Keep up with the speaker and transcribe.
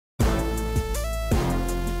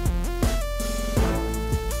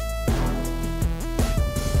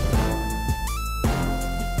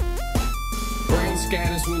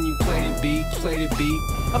scatters when you play the beat,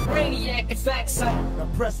 A brainiac, in fact, now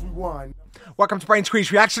press rewind. Welcome to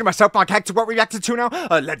Brainsqueezereactions, myself, Mark Hector. What we reacted to now?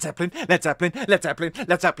 Led Zeppelin, Led Zeppelin, Led Zeppelin,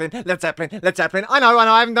 Led Zeppelin, Led Zeppelin, Led Zeppelin. I know,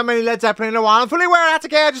 I haven't done many Led Zeppelin in a while. I'm fully aware of that,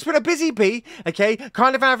 okay? I've just been a busy bee, okay?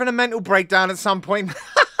 Kind of having a mental breakdown at some point.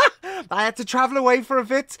 I had to travel away for a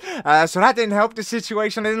bit, so that didn't help the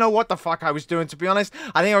situation. I didn't know what the fuck I was doing, to be honest.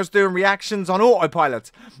 I think I was doing reactions on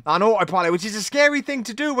autopilot. Which is a scary thing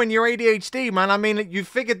to do when you're ADHD, man. I mean, you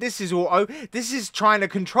figured this is auto. This is trying to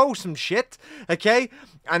control some shit, okay?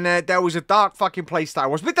 And there was a dark fucking place that I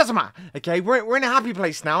was. But it doesn't matter, okay? We're in a happy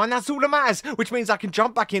place now, and that's all that matters. Which means I can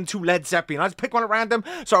jump back into Led Zeppelin. I just pick one at random,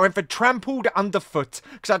 so I went for Trampled Underfoot.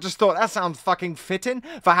 Because I just thought, that sounds fucking fitting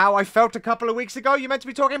for how I felt a couple of weeks ago. You meant to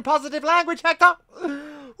be talking positive language, Hector.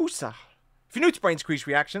 Oosa. If you're new to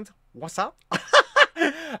Brainsqueezereactions, what's up?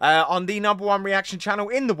 On the #1 reaction channel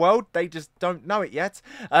in the world, they just don't know it yet.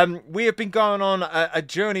 We have been going on a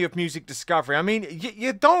journey of music discovery. I mean,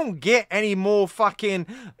 you don't get any more fucking...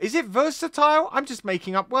 Is it versatile? I'm just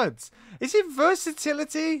making up words. Is it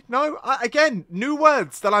versatility? No, again, new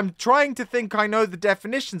words that I'm trying to think I know the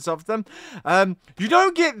definitions of them. You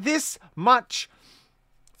don't get this much...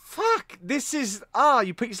 Fuck, this is...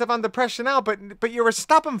 you put yourself under pressure now, but you're a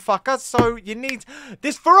stubborn fucker, so you need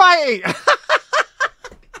this variety.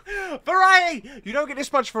 Variety! You don't get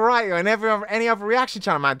this much variety on any other reaction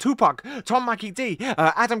channel, man. Tupac, Tom Mackie D,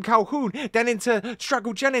 Adam Calhoun, then into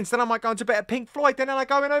Struggle Jennings, then I might go into a bit of Pink Floyd, then I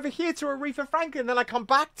go in over here to Aretha Franklin, then I come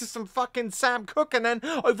back to some fucking Sam Cooke, and then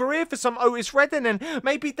over here for some Otis Redding, and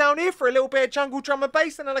maybe down here for a little bit of jungle drum and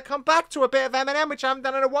bass, and then I come back to a bit of Eminem, which I haven't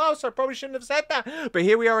done in a while, so I probably shouldn't have said that. But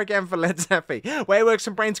here we are again for Led Zeppelin, where it works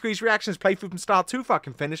some Brainsqueezereactions, playthrough from start to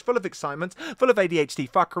fucking finish, full of excitement, full of ADHD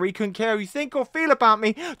fuckery, couldn't care how you think or feel about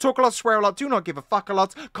me, talk a lot, swear a lot, do not give a fuck a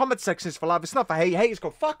lot. Comment section is for love. It's not for hate. Hate is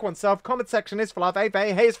called fuck oneself. Comment section is for love. Hey,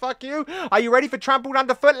 hey, hey is fuck you. Are you ready for Trampled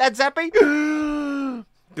Underfoot, Led Zeppelin?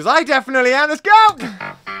 Because I definitely am. Let's go.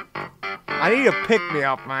 I need a pick me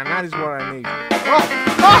up, man. That is what I need.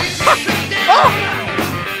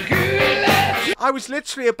 I was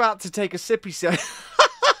literally about to take a sippy sip.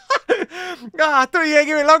 I thought you were going to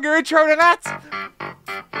give me a longer intro than that.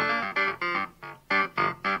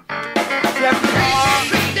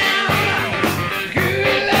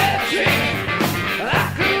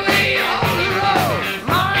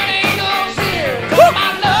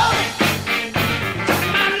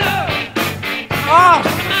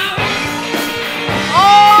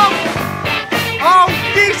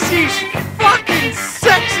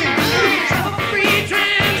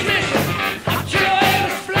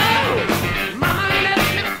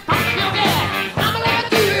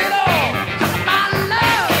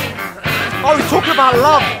 Talking about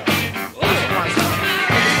love.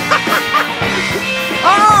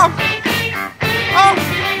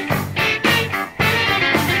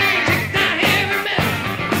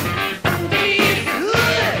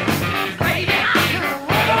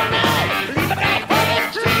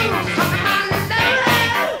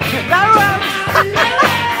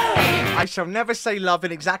 I shall never say love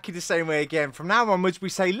in exactly the same way again. From now onwards, we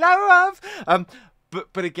say love.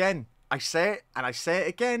 But again, I say it and I say it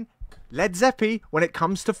again. Led Zeppelin, when it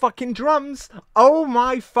comes to fucking drums, oh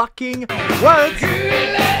my fucking words.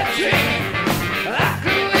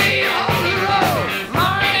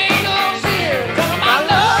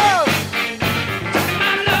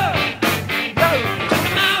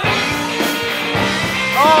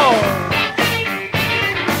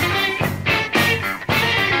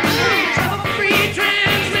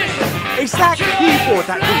 It's that keyboard,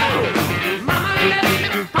 that keyboard.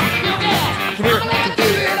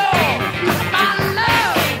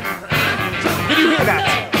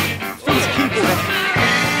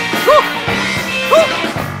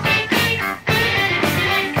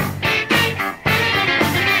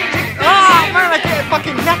 I can hear it.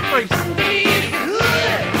 Fucking neck brace.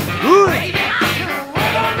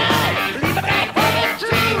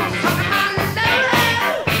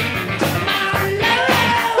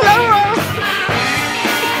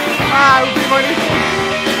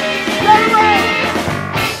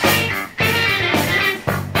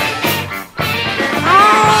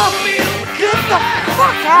 Get the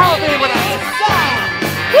fuck out of here with that.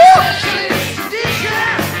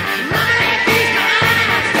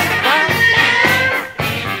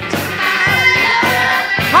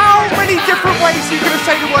 Different ways you could have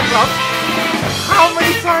said the word love. How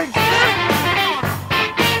many times?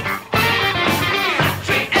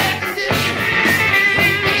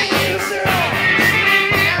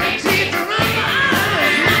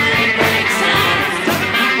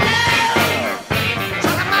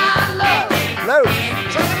 Low.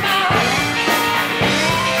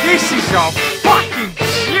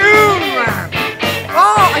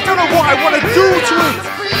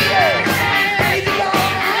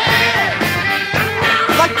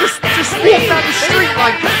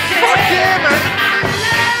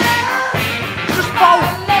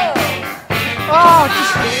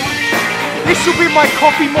 This will be my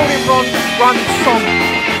coffee morning run song.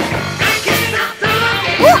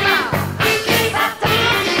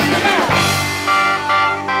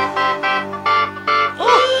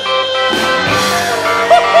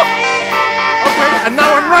 Okay, and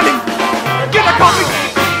now I'm running. Get the coffee.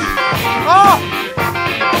 Oh!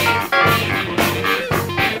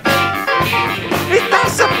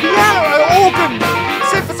 That's a piano, an organ,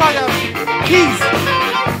 synthesizer, keys.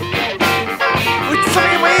 With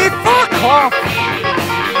something in my ear. Fuck off.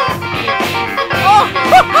 Oh!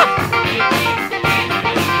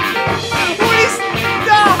 What is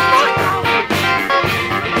that?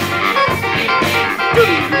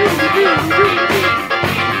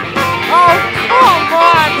 Oh, come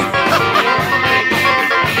on!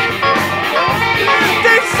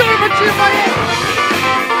 There's so much in my head.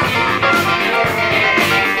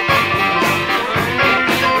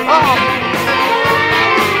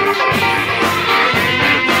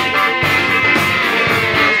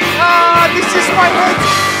 This is my head.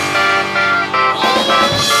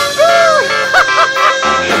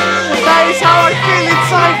 That is how I feel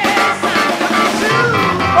inside.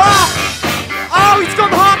 Oh, he's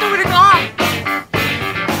gone harder with it.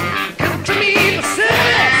 Come to me for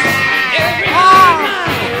service. Every night.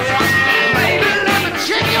 Baby, let me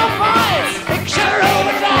check your voice. Picture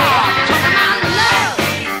overdrive. Talking about love.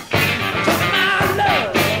 Talking about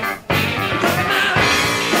love. Talking about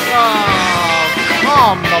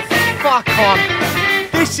Calm the fuck on.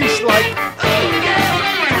 This is like, I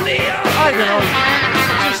don't know,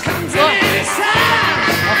 just a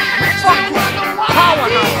fucking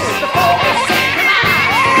powerhouse.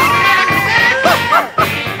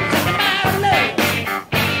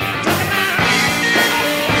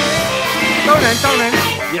 Don't end.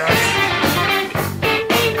 Yes.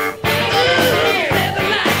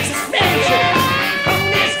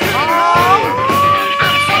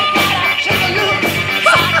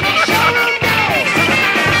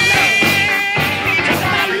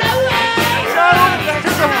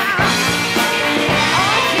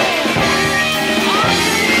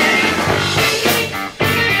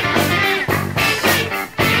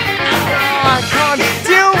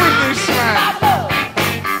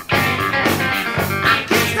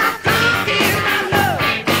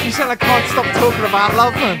 I can't stop talking about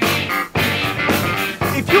love, man.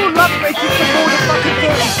 If your love making for more than fucking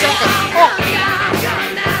 30 seconds, oh,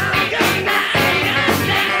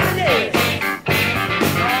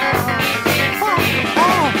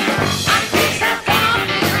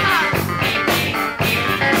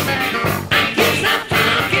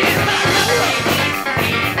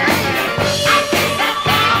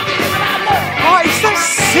 is that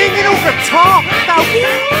singing or guitar? Now,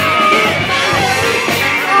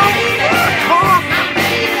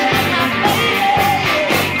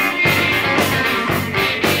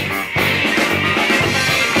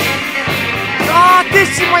 this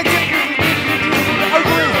is my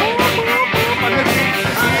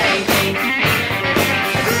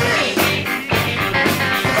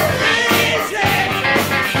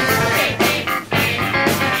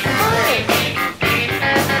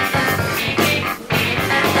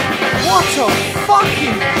what a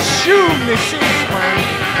fucking tune this is, man.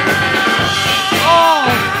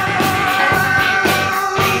 Oh.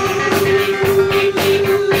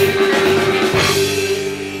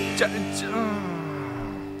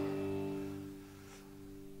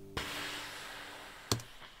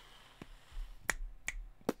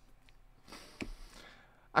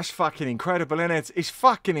 That's fucking incredible, isn't it? It's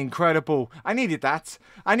fucking incredible. I needed that.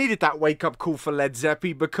 I needed that wake-up call for Led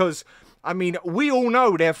Zeppelin because, I mean, we all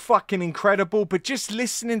know they're fucking incredible, but just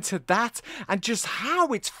listening to that and just how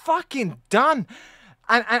it's fucking done.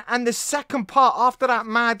 And the second part, after that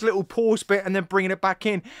mad little pause bit and then bringing it back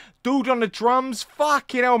in, dude on the drums,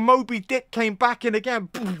 fucking hell, Moby Dick came back in again.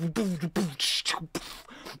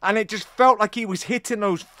 And it just felt like he was hitting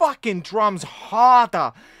those fucking drums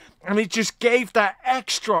harder. And it just gave that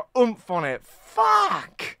extra oomph on it.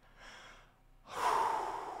 Fuck!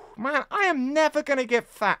 Man, I am never going to get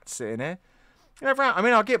fat sitting here. I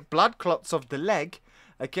mean, I'll get blood clots of the leg.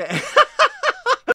 Okay.